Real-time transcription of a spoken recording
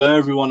Hello,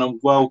 everyone, and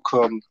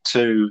welcome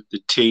to the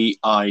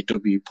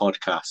TIW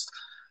podcast.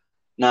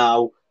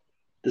 Now,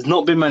 there's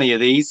not been many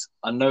of these.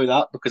 I know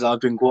that because I've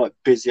been quite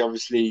busy,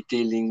 obviously,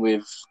 dealing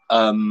with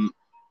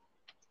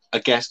a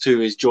guest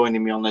who is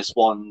joining me on this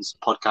one's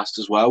podcast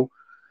as well,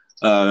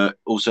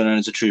 also known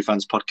as the True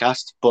Fans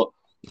podcast. But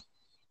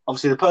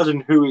obviously, the person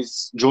who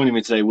is joining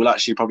me today will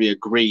actually probably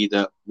agree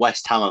that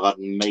West Ham have had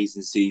an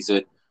amazing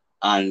season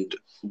and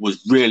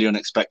was really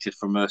unexpected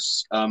from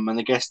us. And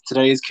the guest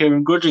today is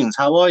Kieran Gudgeons.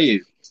 How are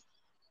you?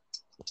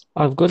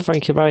 I'm good,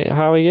 thank you, mate.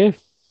 How are you?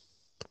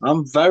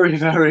 I'm very,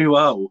 very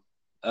well.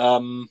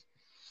 Um,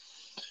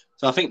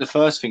 so I think the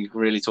first thing we can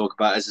really talk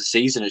about is the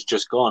season has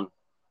just gone.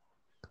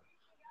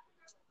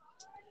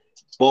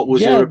 What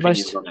was your Yeah,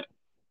 opinions on it?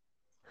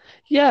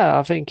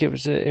 I think it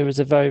was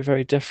a very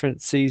very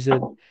different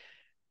season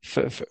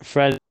for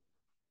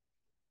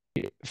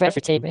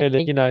every team.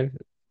 Really,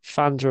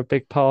 fans are a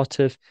big part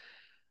of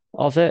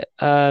it,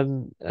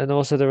 and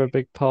also they're a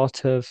big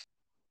part of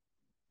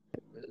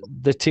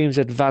the team's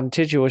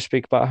advantage. You always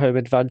speak about home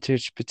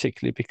advantage,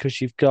 particularly because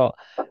you've got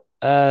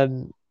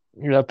um,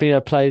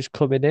 players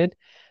coming in,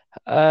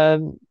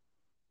 um,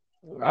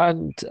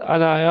 and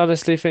I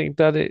honestly think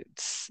that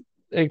it's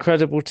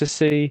incredible to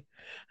see.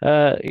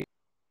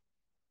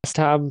 West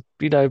Ham,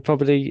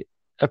 probably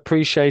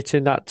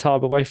appreciating that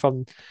time away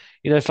from,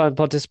 fan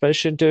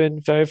participation,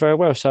 doing very, very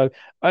well. So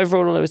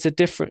overall, it was a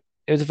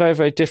very,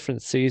 very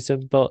different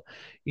season, but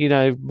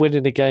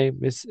winning the game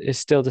is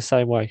still the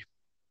same way.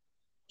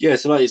 Yeah,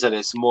 so like you said,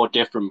 it's more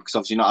different because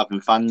obviously you're not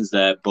having fans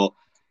there, but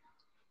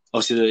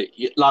obviously,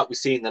 like we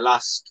see in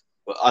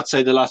I'd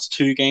say the last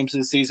two games of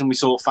the season, we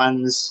saw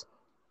fans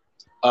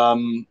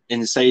in the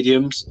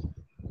stadiums.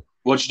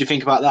 What did you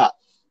think about that?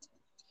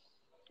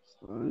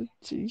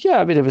 Yeah,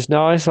 I mean, it was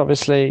nice.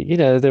 Obviously,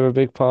 they're a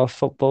big part of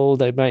football.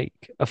 They make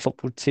a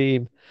football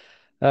team,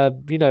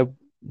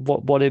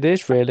 what it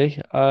is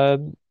really. Yeah,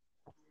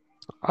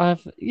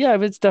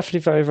 it's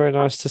definitely very, very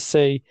nice to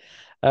see.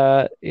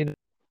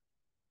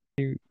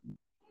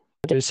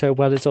 Do so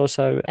well is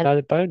also an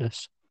added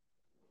bonus.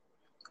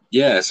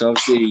 Yeah, so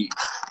obviously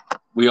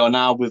we are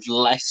now with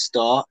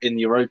Leicester in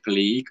the Europa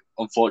League,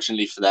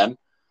 unfortunately for them.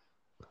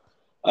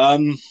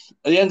 Um,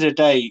 at the end of the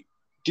day,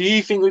 do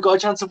you think we got a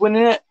chance of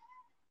winning it?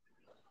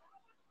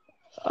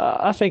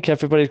 I think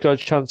everybody's got a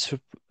chance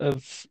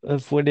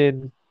of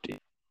winning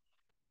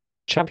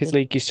Champions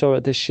League. You saw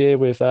it this year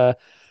with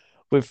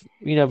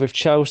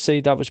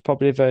Chelsea. That was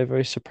probably a very,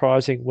 very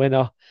surprising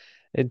winner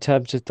in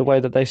terms of the way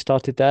that they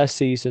started their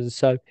season.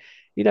 So,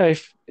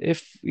 if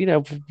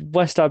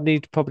West Ham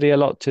need probably a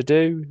lot to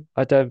do.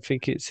 I don't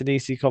think it's an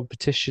easy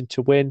competition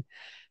to win,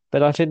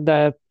 but I think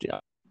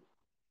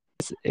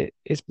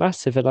it's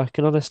massive, and I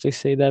can honestly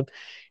see them,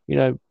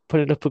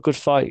 putting up a good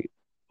fight,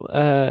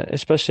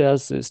 especially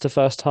as it's the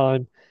first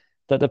time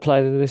that they're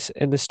playing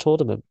in this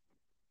tournament.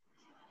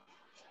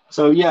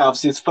 So yeah,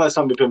 obviously it's the first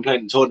time we've been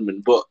playing the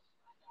tournament, but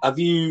have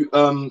you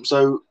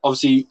so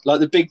obviously like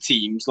the big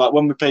teams, like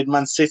when we played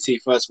Man City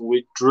first of all,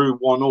 we drew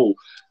 1-1,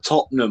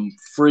 Tottenham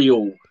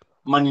 3-3,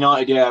 Man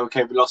United, yeah,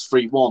 okay, we lost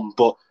 3-1,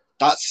 but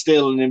that's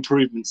still an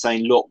improvement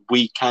saying, look,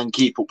 we can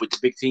keep up with the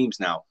big teams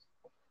now.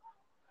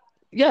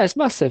 Yeah, it's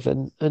massive,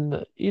 and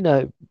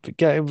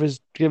getting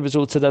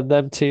results to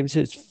them teams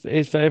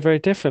is very very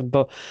different.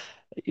 But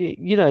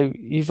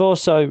you've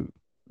also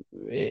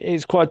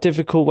it's quite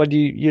difficult when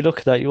you look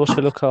at that. You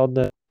also look on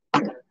the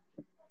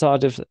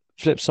side of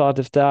flip side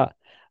of that.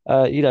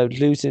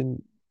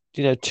 Losing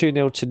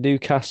 2-0 to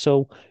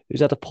Newcastle, who's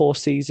had a poor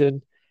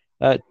season.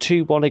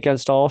 2-1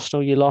 against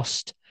Arsenal, you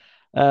lost.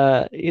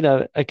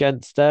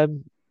 Against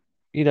them.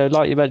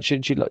 Like you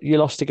mentioned, you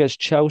lost against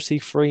Chelsea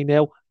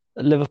 3-0.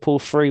 Liverpool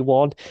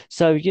 3-1.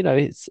 So,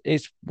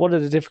 it's one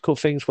of the difficult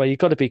things where you've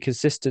got to be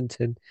consistent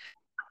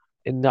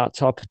in that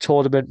type of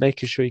tournament,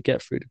 making sure you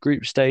get through the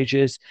group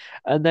stages.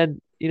 And then,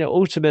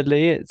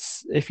 ultimately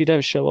it's if you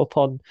don't show up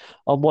on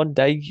one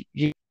day,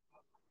 you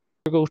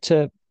struggle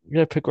to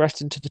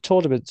progress into the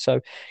tournament. So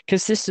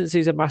consistency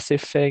is a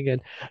massive thing,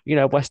 and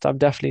West Ham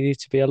definitely need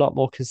to be a lot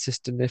more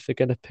consistent if they're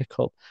going to pick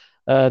up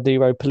the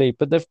Europa League.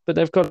 But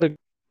they've got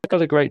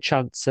a great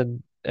chance,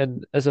 and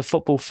as a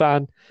football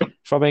fan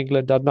from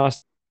England, I'd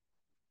nice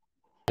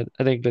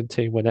an England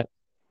team win it.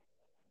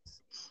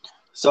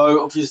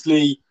 So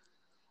obviously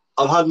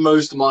I've had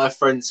most of my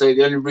friends say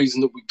the only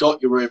reason that we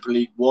got Europa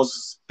League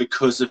was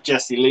because of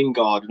Jesse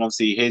Lingard and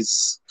obviously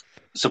his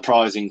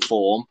surprising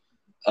form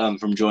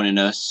from joining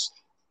us.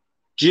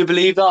 Do you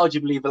believe that, or do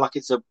you believe like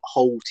it's a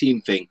whole team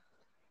thing?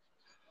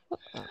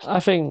 I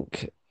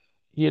think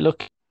you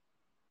look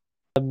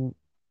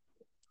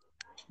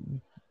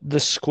the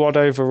squad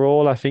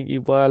overall. I think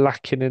you were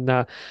lacking in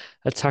that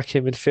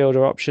attacking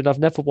midfielder option. I've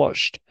never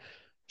watched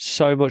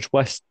so much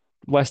West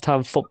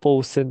Ham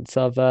football since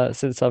I've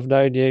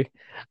known you,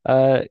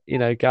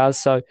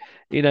 Gaz. So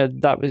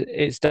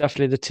it's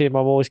definitely the team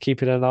I'm always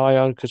keeping an eye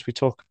on because we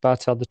talk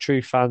about it on the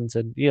True Fans,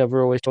 and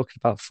we're always talking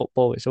about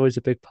football. It's always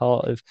a big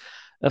part of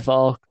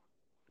our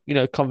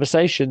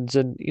conversations,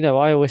 and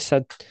I always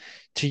said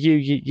to you,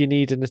 you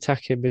need an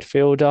attacking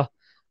midfielder.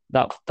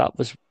 that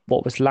was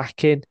what was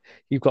lacking.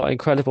 You've got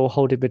incredible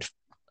holding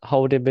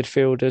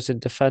midfielders and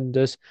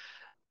defenders.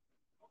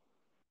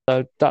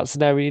 So that's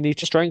an area you need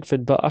to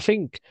strengthen. But I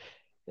think,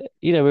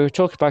 we were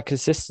talking about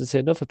consistency.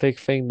 Another big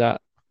thing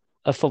that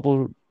a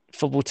football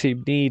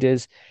team need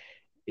is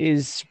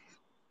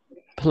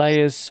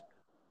players,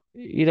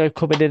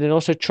 coming in, and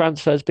also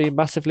transfers being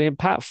massively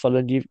impactful.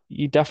 And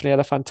you definitely had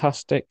a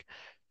fantastic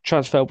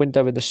transfer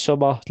window in the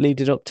summer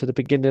leading up to the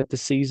beginning of the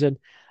season.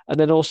 And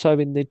then also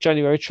in the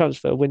January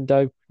transfer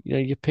window,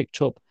 you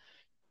picked up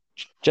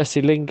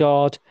Jesse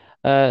Lingard,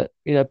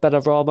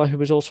 Benrahma, who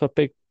was also a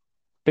big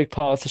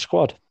part of the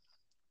squad.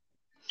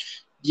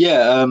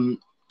 Yeah,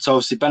 so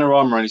obviously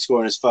Benrahma only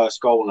scoring his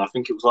first goal, and I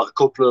think it was like a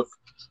couple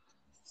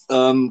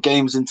of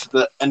games into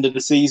the end of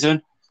the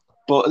season.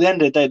 But at the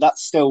end of the day,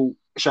 that's still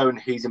showing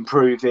he's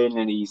improving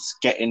and he's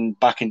getting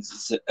back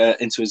into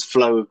his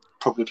flow of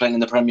probably playing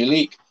in the Premier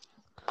League.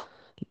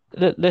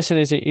 Listen,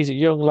 he's a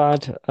young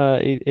lad.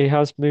 He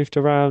has moved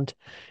around,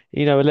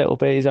 a little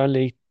bit. He's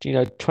only,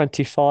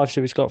 25,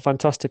 so he's got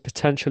fantastic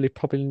potential. He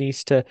probably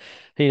needs to,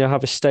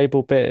 have a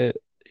stable bit,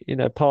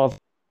 part of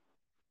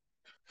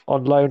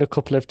on loan a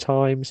couple of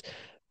times.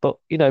 But,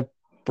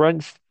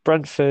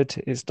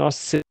 Brentford, it's nice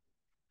to see,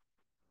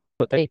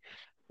 but they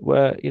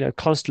were,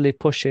 constantly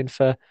pushing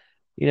for,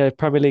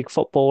 Premier League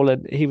football,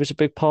 and he was a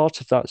big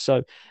part of that.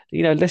 So,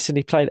 listen,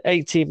 he played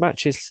 18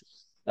 matches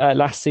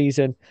last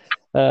season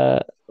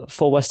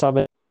for West Ham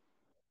in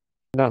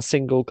that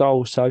single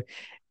goal. So,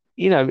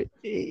 he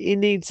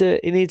needs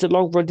a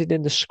long run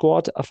in the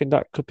squad. I think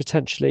that could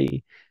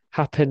potentially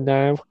happen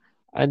now,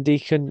 and he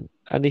can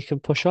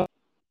push up.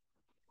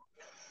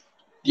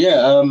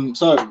 Yeah,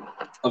 so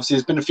obviously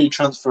there's been a few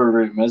transfer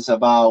rumours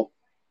about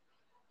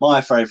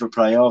my favourite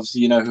player.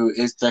 Obviously, you know who it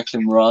is,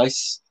 Declan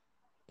Rice.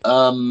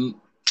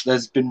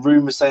 There's been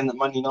rumours saying that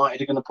Man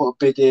United are going to put a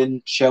bid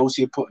in,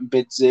 Chelsea are putting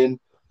bids in.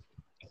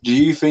 Do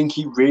you think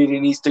he really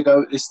needs to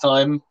go at this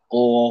time,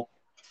 or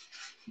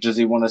does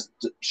he want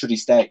to? Should he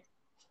stay?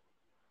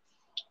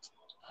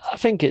 I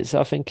think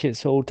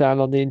it's all down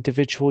on the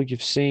individual.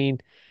 You've seen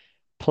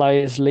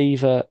players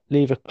leave a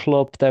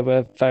club they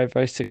were very,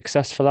 very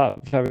successful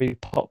at, very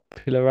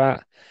popular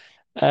at,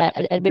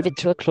 and move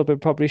into a club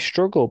and probably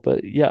struggle.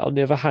 But yet on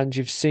the other hand,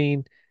 you've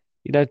seen,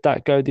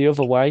 that go the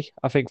other way.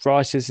 I think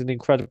Rice is an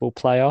incredible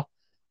player.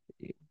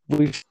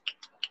 We've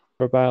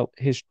about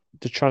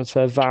the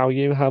transfer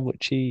value, how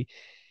much he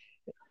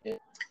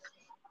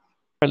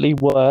currently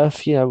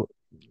worth.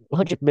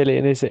 100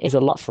 million is a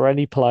lot for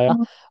any player.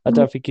 I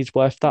don't think he's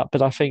worth that,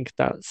 but I think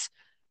that's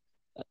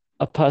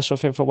a personal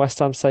thing for West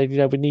Ham saying,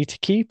 we need to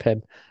keep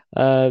him.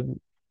 I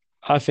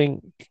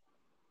think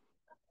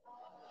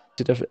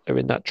are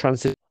in that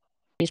transition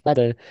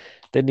where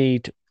they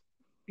need,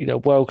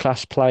 world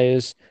class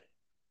players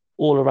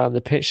all around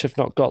the pitch. Have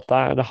not got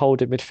that, and a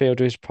holding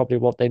midfielder is probably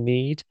what they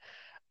need.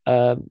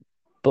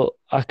 But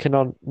I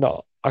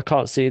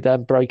can't see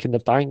them breaking the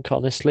bank,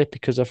 honestly,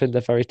 because I think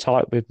they're very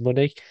tight with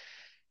money.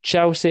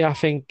 Chelsea, I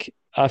think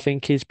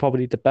is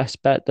probably the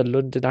best bet. The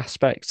London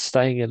aspect,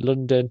 staying in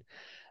London.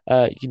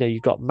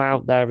 You've got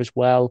Mount there as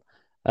well.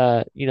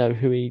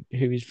 Who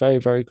he's very,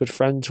 very good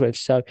friends with.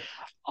 So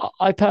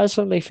I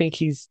personally think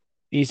he's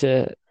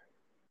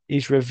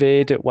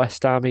revered at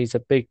West Ham. He's a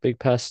big, big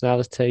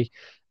personality,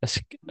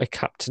 a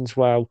captain as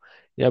well.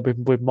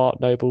 With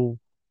Mark Noble,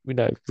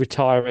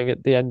 retiring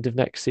at the end of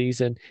next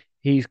season,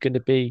 he's going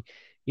to be,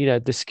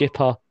 the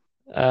skipper,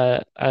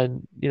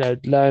 and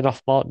learn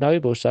off Mark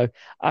Noble. So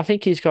I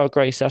think he's got a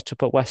great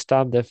setup at West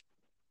Ham. They've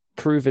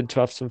proven to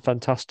have some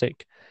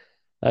fantastic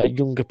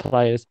younger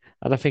players,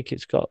 and I think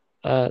he's got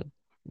the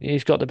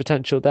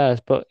potential there.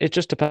 But it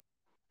just depends,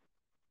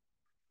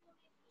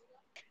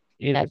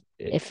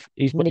 if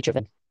he's money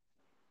driven.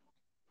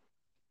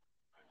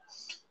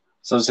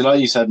 So, like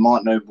you said,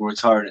 Mark Noble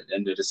retiring at the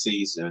end of the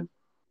season.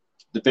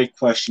 The big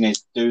question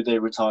is, do they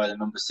retire the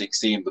number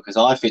 16? Because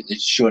I think they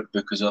should,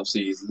 because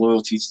obviously his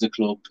loyalty to the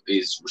club,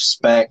 his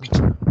respect,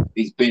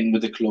 he's been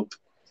with the club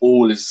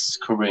all his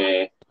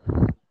career.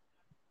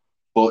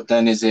 But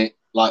then is it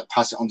like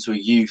pass it on to a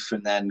youth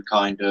and then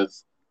kind of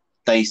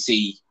they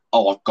see,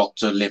 I've got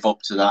to live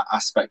up to that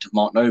aspect of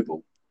Mark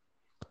Noble?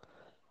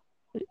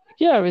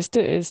 Yeah,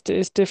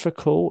 it's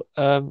difficult.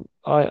 I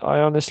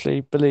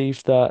honestly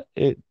believe that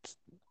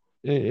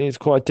it's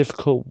quite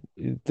difficult,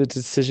 the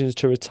decisions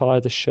to retire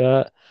the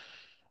shirt.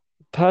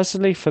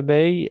 Personally, for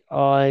me,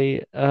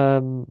 I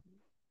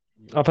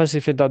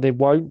personally think that they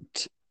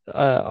won't.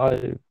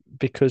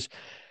 Because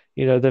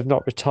they've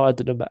not retired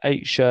the number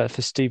 8 shirt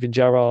for Steven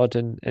Gerrard,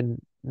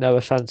 and no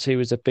offense, he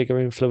was a bigger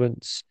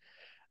influence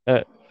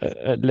at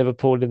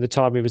Liverpool in the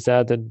time he was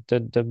there than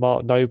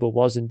Mark Noble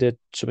was, and did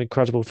some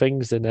incredible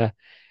things in a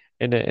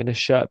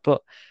shirt.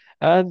 But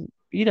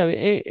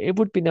it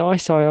would be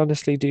nice. I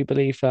honestly do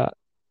believe that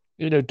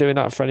doing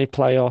that for any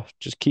player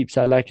just keeps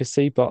their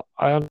legacy. But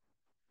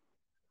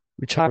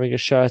retiring a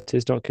shirt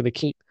is not going to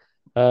keep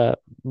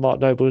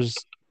Mark Noble's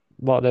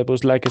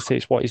legacy.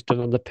 It's what he's done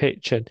on the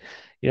pitch, and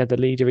the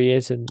leader he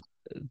is, and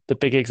the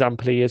big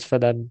example he is for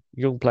them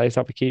young players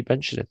that we keep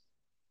mentioning.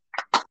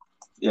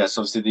 yes,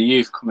 obviously the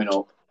youth coming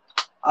up.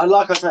 And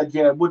like I said,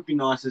 yeah, it would be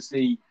nice to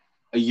see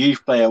a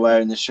youth player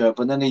wearing the shirt,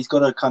 but then he's got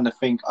to kind of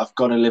think, I've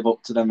got to live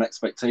up to them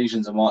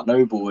expectations of Mark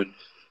Noble. And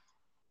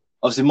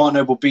obviously, Mark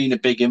Noble being a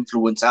big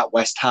influence at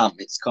West Ham,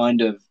 it's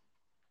kind of,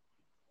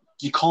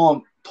 you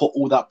can't put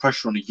all that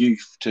pressure on a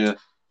youth to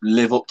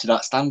live up to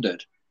that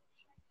standard.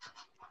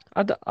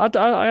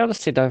 I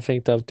honestly don't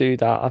think they'll do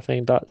that. I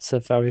think that's a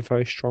very,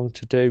 very strong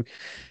to do,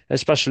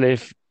 especially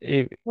if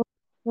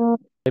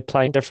they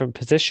play in different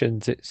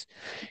positions. It's,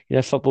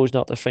 football's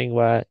not the thing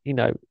where,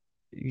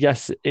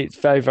 yes, it's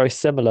very, very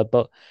similar,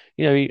 but,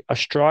 a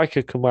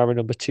striker can wear a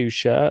number two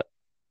shirt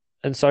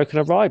and so can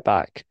a right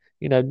back.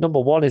 Number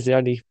one is the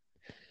only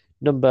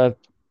number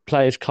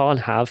players can't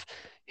have.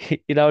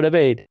 You know what I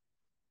mean?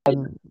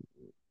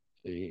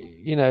 And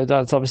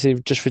that's obviously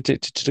just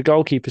predicted to the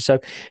goalkeeper. So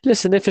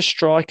listen, if a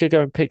striker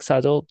go and picks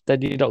that up,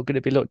 then you're not going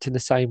to be looked in the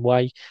same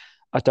way.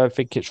 I don't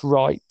think it's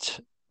right,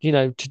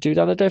 to do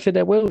that. I don't think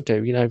they will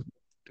do.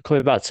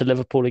 Coming back to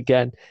Liverpool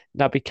again,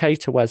 Naby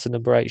Keita wears the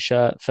number 8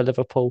 shirt for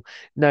Liverpool.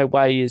 No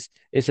way is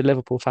the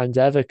Liverpool fans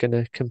ever going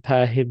to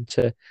compare him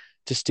to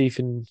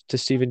Steven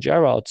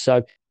Gerrard.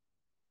 So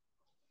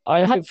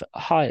I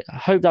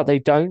hope that they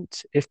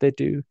don't. If they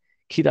do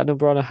keep that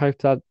number on, I hope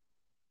that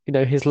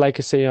his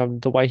legacy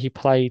and the way he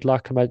played,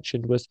 like I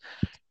mentioned, was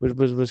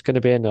going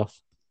to be enough.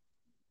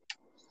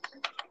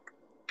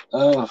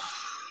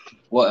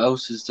 What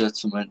else is there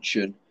to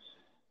mention?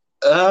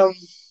 Have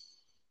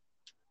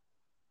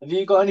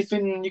you got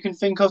anything you can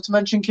think of to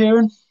mention,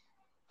 Kieran?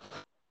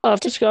 I've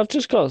just got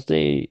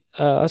the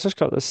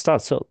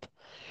stats up,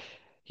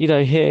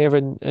 here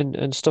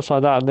and stuff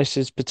like that. And this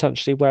is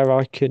potentially where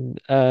I can,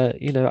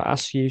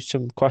 ask you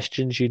some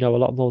questions. You know a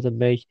lot more than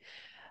me,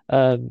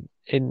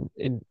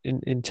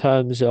 in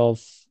terms of,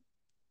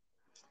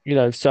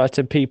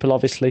 certain people,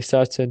 obviously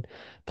certain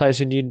players,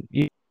 and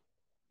your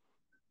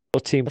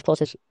team have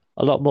thought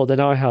a lot more than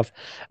I have.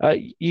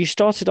 You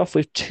started off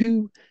with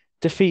 2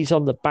 defeats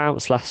on the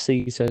bounce last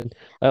season,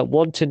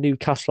 one to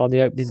Newcastle on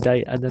the opening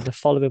day, and then the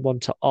following one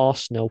to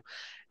Arsenal.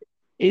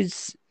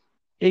 Is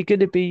it going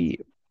to be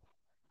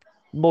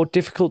more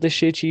difficult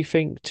this year, do you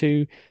think,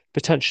 to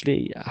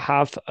potentially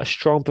have a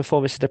strong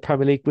performance in the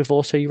Premier League with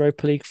also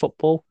Europa League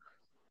football?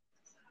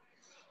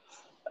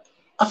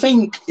 I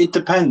think it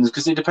depends,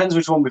 because it depends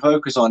which one we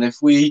focus on.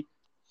 If we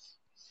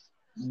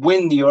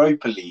win the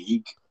Europa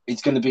League,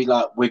 it's going to be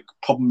like we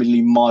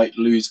probably might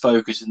lose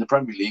focus in the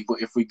Premier League.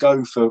 But if we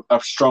go for a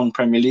strong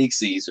Premier League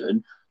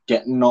season,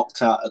 get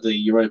knocked out of the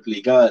Europa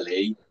League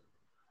early,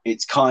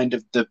 it's kind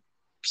of the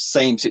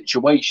same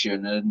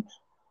situation. And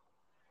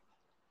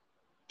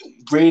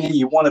really,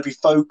 you want to be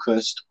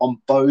focused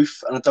on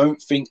both. And I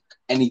don't think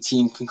any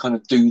team can kind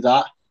of do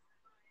that,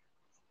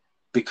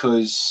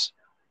 because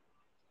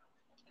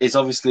it's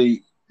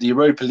obviously the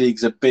Europa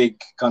League's a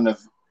big kind of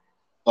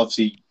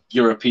obviously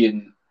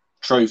European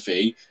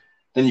trophy.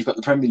 Then you've got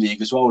the Premier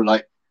League as well.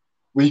 Like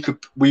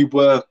we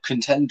were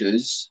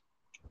contenders.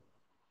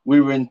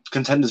 We were in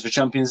contenders for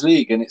Champions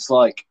League, and it's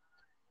like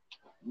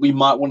we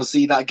might want to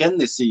see that again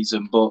this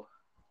season. But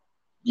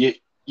you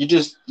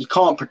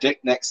can't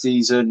predict next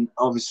season.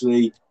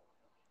 Obviously,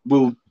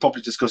 we'll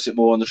probably discuss it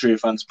more on the True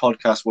Fans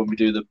podcast when we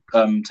do the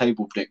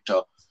table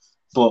predictor.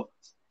 But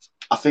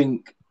I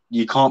think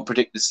you can't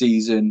predict the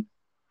season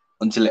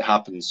until it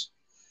happens.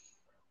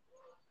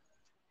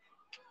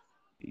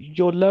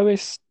 Your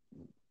lowest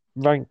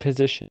ranked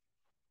position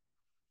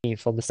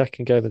on the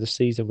second game of the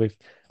season, with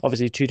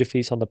obviously 2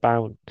 defeats on the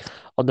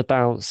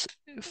bounce.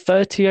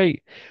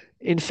 38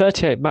 in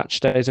 38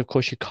 match days, of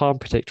course, you can't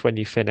predict when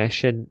you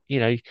finish, and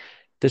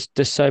there's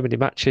so many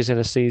matches in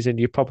a season.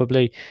 You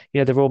probably,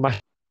 they're all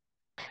mashed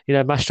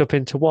up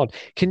into one.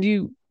 Can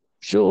you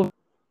sort of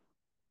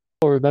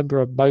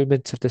remember a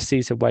moment of the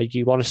season where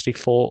you honestly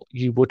thought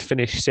you would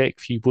finish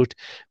 6th, you would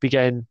be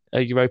getting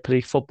a Europa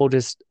League football?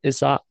 Is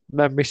that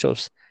memory sort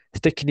of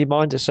stick in your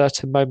mind, a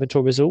certain moment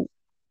or result?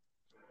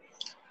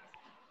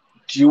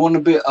 Do you want to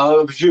be?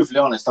 I'll be truthfully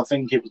honest. I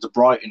think it was the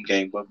Brighton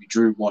game where we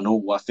drew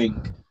 1-1. I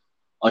think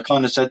I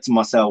kind of said to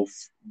myself,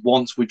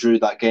 once we drew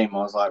that game, I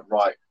was like,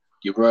 right,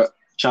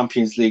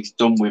 Champions League's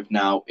done with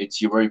now.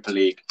 It's Europa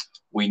League.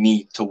 We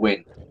need to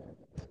win.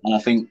 And I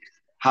think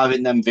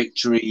having them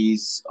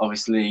victories,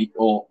 obviously,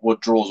 or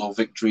draws or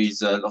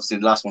victories, obviously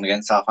the last one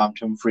against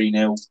Southampton,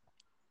 3-0.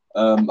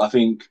 I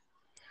think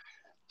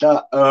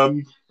that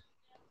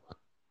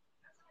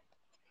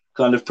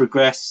kind of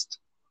progressed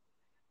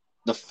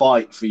the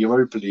fight for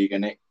Europa League,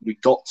 and we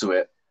got to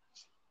it.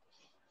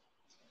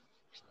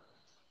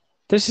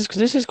 This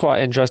is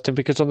quite interesting,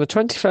 because on the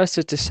 21st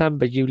of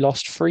December you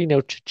lost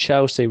 3-0 to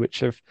Chelsea,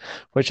 which I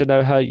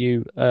know hurt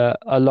you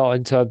a lot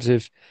in terms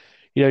of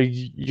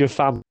your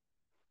family,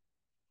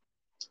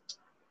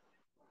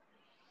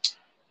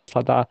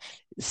 like that.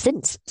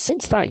 Since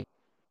that,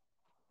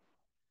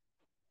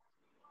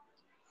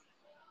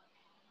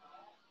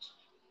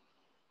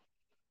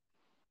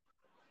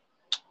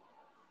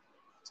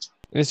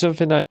 it's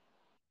something that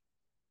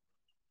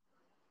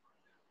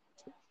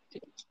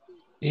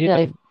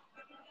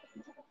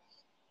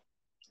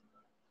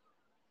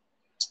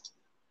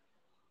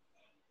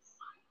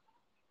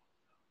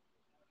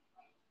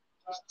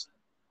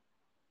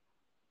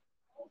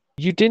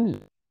You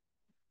didn't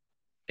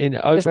in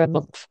over a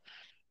month.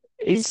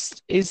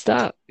 Is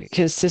that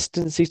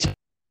consistency to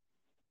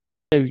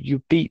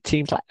you beat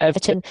teams like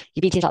Everton,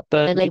 you beat teams like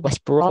Burnley,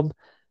 West Brom,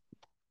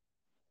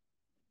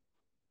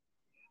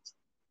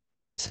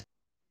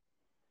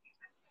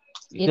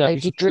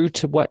 you drew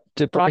to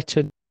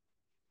Brighton.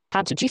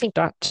 Hampton. Do you think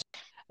that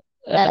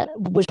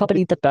was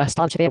probably the best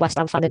time to be a West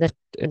Ham fan in the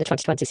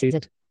 2020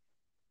 season?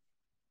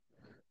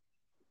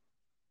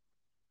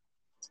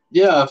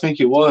 Yeah, I think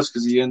it was,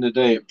 because at the end of the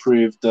day, it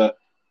proved that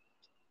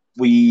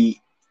we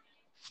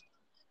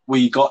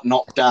got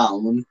knocked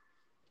down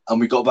and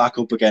we got back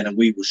up again and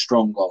we were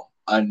stronger.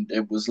 And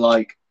it was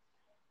like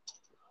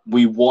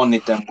we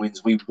wanted them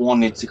wins. We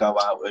wanted to go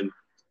out and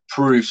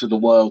prove to the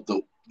world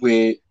that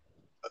we're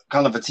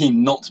kind of a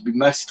team not to be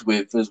messed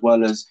with, as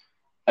well as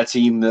a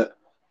team that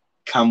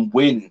can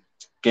win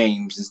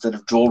games instead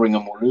of drawing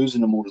them or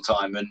losing them all the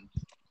time. And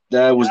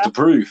there was the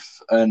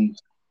proof.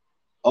 And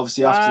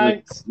obviously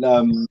after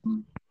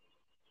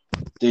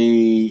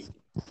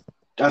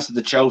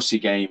the Chelsea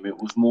game, it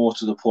was more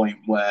to the point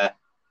where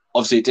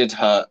obviously it did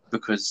hurt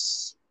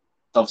because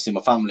obviously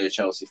my family are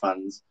Chelsea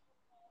fans,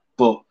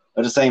 but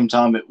at the same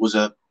time it was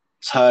a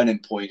turning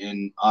point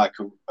in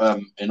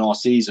our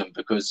season,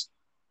 because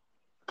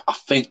I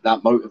think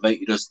that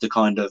motivated us to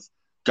kind of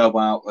go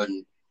out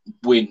and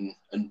win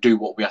and do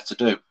what we had to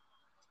do.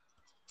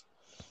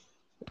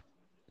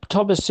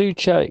 Thomas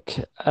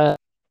Souček,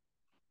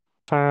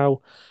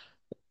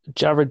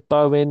 Jarrod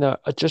Bowen are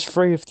just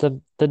three of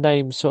the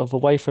names sort of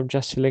away from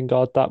Jesse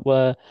Lingard that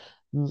were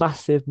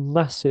massive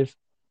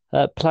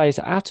players.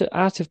 Out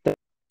of the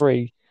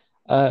three,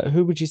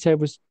 who would you say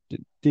was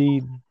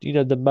the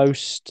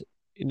most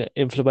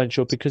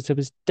influential? Because there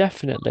was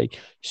definitely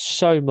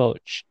so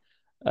much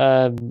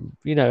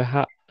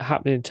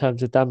happening in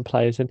terms of them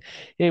players, and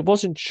it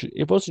wasn't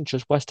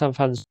just West Ham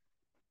fans.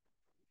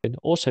 And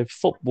also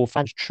football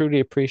fans truly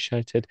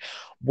appreciated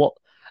what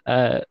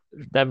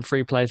them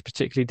three players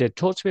particularly did.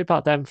 Talk to me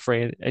about them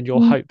three and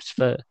your hopes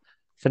for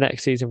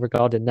next season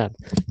regarding them.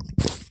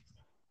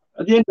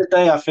 At the end of the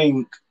day, I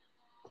think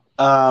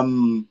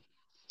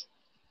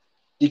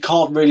you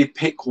can't really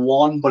pick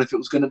one, but if it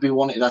was going to be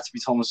one, it had to be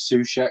Thomas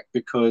Souček,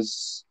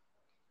 because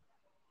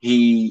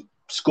he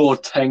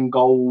scored 10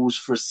 goals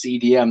for a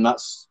CDM.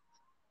 That's,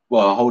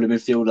 well, a holding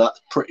midfielder.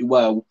 That's pretty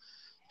well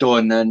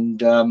done.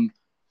 And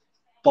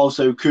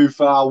also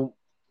Kufal,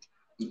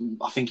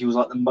 I think he was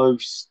like the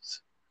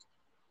most,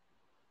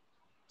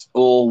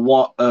 or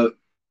what,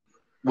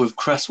 with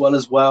Cresswell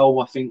as well.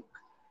 I think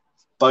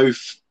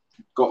both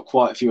got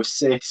quite a few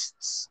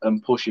assists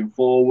and pushing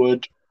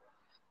forward.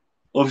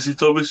 Obviously,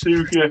 Thomas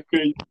Souček,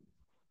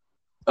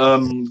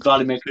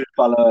 Vladimir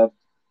Kufal,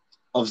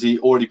 obviously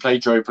already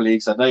played Europa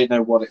League, so they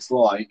know what it's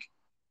like.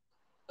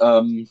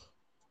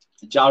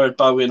 Jarrod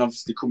Bowen,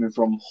 obviously coming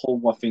from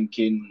Hull, I think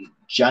in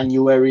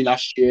January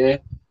last year.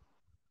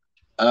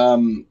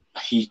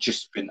 He's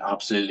just been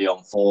absolutely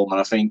on form, and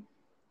I think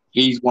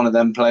he's one of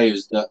them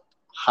players that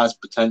has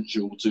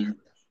potential to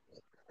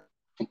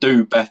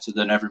do better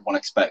than everyone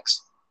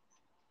expects.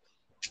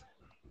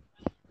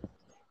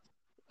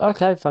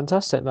 Okay,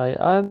 fantastic, mate.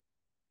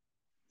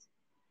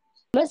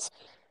 Let's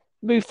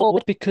move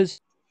forward,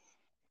 because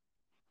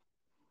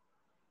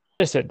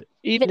listen,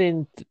 even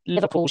in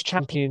Liverpool's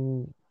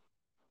champion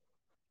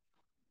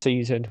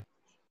season,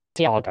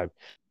 Thiago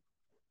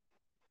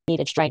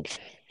needed strength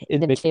in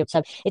the midfield.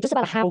 So it doesn't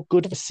matter how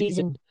good of a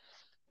season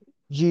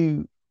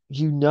you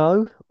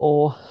know,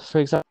 or for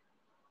example,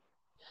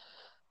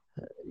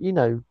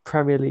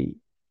 Premier League,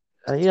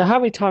 how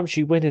many times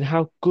you win and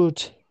how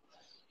good,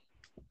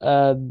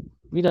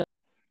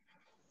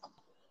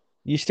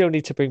 you still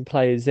need to bring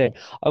players in.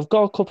 I've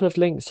got a couple of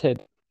links here.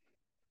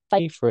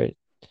 Favorite,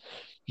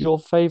 your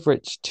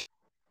favourites.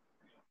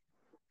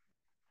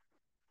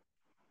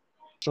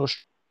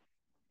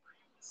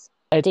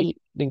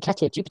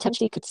 Nketiah, you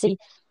potentially could see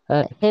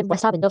him,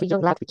 West Ham, another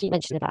young lad. We keep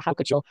mentioning about how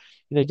good your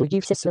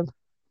youth system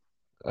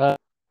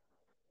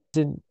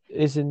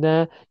is in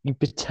there. You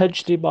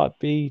potentially might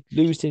be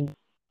losing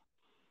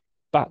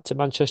back to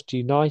Manchester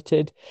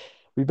United.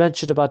 We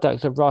mentioned about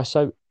Declan Rice.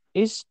 So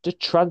is the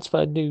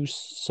transfer news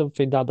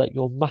something now that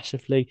you're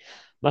massively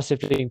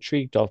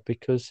intrigued of?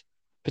 Because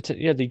the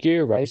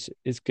Euros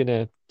is going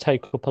to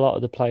take up a lot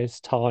of the players'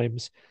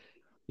 times.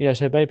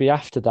 So maybe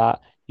after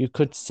that you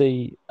could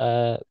see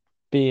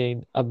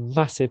being a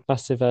massive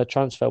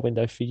transfer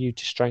window for you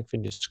to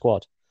strengthen your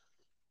squad.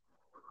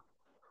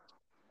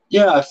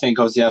 Yeah, I think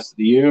obviously after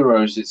the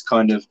Euros, it's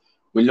kind of,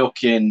 we're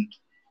looking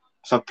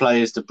for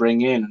players to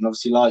bring in. And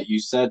obviously, like you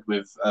said,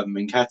 with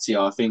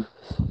Nketiah, I think,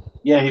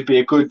 yeah, he'd be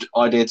a good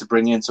idea to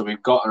bring in. So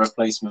we've got a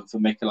replacement for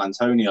Mikel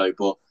Antonio.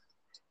 But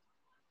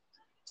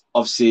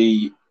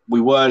obviously,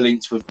 we were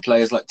linked with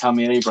players like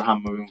Tammy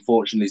Abraham, who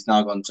unfortunately has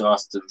now gone to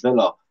Aston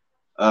Villa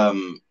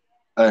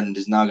and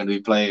is now going to be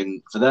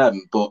playing for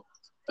them. But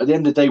at the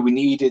end of the day, we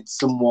need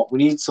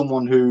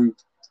someone who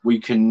we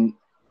can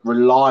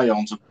rely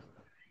on to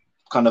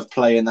kind of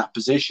play in that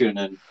position.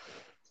 And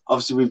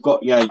obviously we've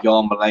got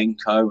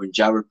Yarmolenko and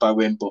Jared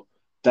Bowen, but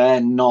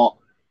they're not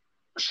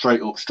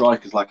straight up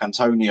strikers like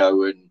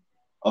Antonio and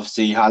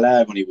obviously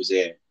Haller when he was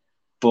here.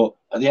 But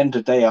at the end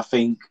of the day, I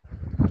think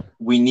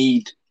we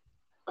need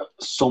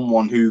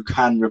someone who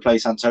can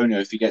replace Antonio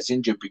if he gets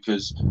injured,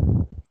 because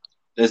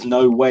there's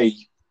no way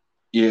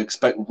you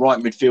expect right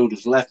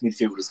midfielders, left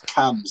midfielders,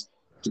 cams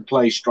to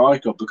play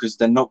striker, because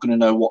they're not going to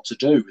know what to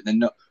do. And they're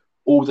not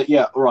all that.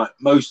 Yeah, all right.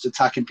 Most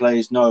attacking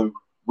players know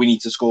we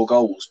need to score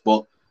goals,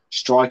 but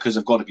strikers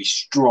have got to be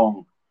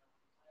strong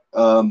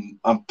and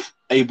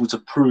able to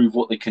prove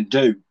what they can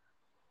do.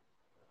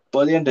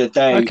 But at the end of the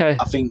day, Okay.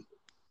 I think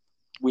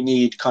we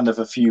need kind of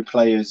a few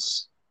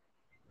players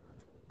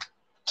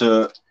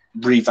to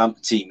revamp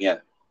the team. Yeah.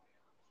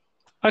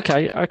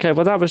 Okay.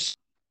 Well, that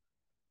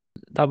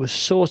was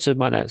sort of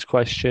my next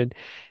question.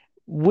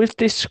 With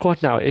this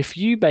squad now, if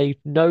you made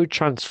no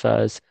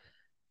transfers,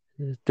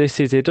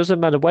 it doesn't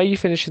matter where you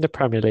finish in the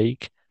Premier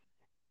League.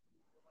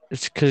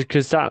 It's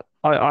because that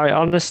I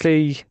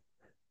honestly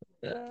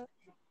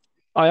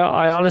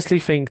I honestly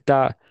think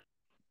that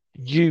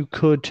you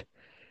could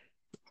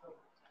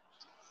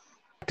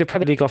the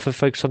Premier League off and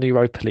focus on the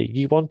Europa League.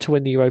 You want to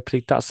win the Europa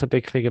League, that's the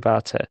big thing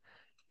about it.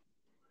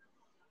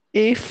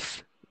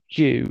 If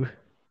you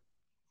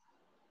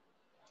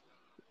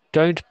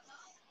don't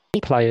buy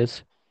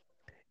players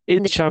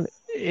in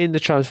the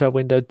transfer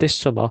window this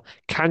summer,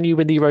 can you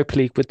win the Europa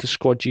League with the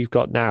squad you've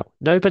got now?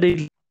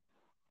 Nobody.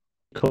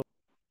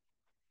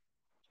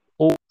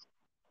 Or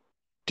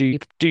do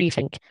you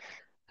think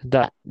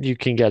that you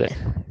can get it?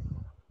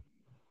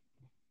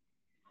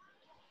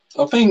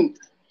 I think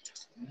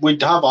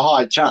we'd have a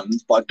high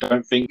chance, but I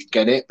don't think we'd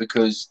get it,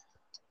 because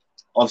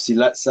obviously,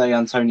 let's say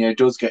Antonio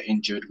does get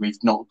injured,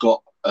 we've not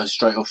got a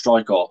straight-up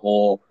striker,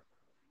 or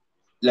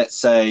let's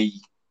say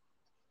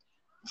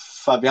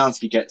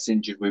Fabianski gets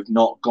injured, we've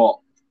not got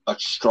a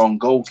strong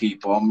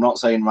goalkeeper. I'm not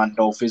saying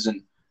Randolph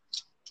isn't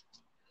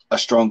a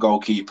strong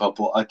goalkeeper,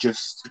 but I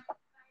just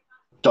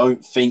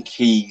don't think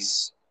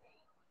he's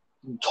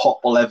top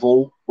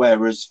level,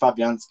 whereas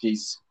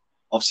Fabianski's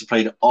obviously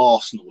played at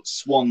Arsenal,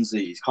 Swansea.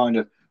 He's kind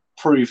of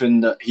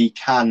proven that he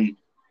can.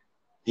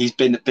 He's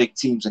been at big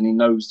teams and he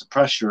knows the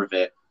pressure of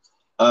it.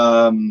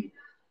 But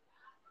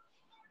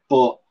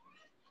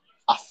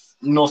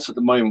not at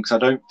the moment, because I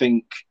don't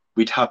think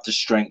we'd have the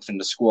strength in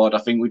the squad. I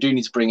think we do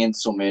need to bring in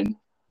some in,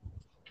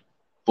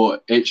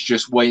 but it's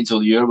just wait until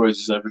the Euros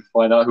is over to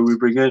find out who we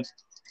bring in.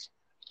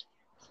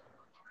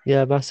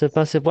 Yeah, massive.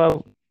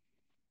 Well,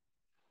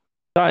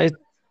 that is.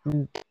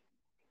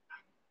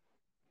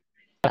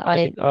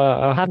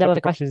 I have no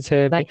other questions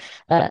here, mate.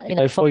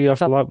 For you, I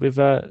feel like we've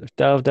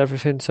delved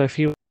everything. So if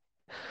you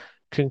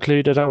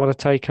conclude, I don't want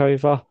to take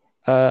over.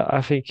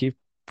 I think you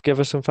give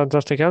us some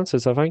fantastic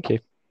answers. So thank you.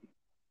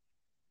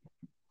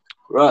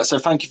 Right, so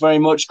thank you very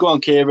much. Go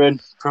on,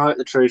 Kieran. Promote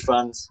the True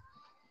Fans.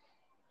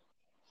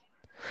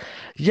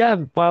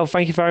 Yeah, well,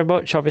 thank you very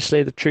much.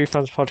 Obviously, the True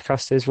Fans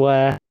podcast is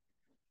where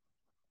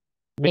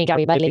me and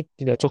Gary Medley,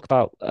 talk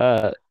about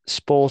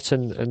sport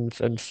and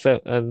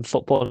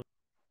football.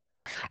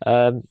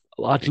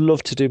 I'd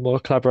love to do more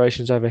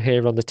collaborations over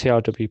here on the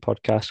TRW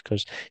podcast,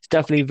 because it's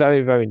definitely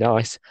very, very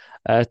nice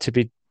to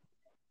be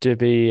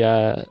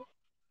the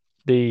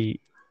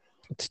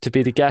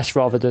guest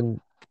rather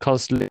than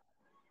constantly.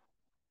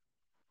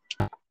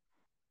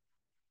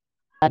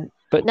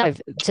 But no,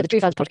 so the True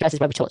Fans podcast is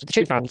where we talk to the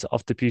true fans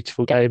of the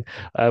beautiful game.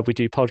 We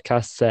do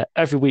podcasts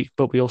every week,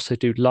 but we also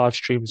do live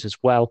streams as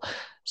well.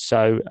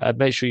 So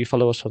make sure you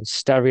follow us on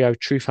Stereo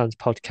True Fans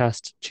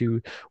Podcast to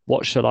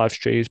watch the live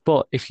streams.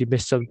 But if you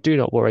miss them, do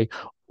not worry.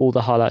 All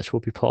the highlights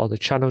will be put on the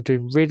channel.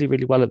 Doing really,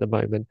 really well at the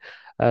moment,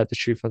 the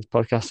True Fans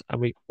Podcast, and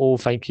we all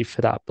thank you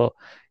for that. But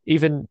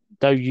even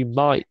though you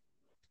might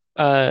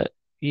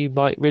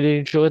really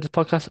enjoy the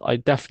podcast, I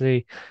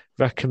definitely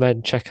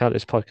recommend checking out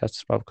this podcast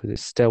as well, because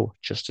it's still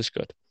just as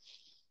good.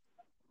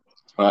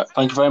 All right,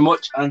 thank you very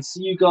much, and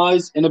see you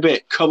guys in a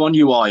bit. Come on,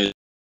 you Irons.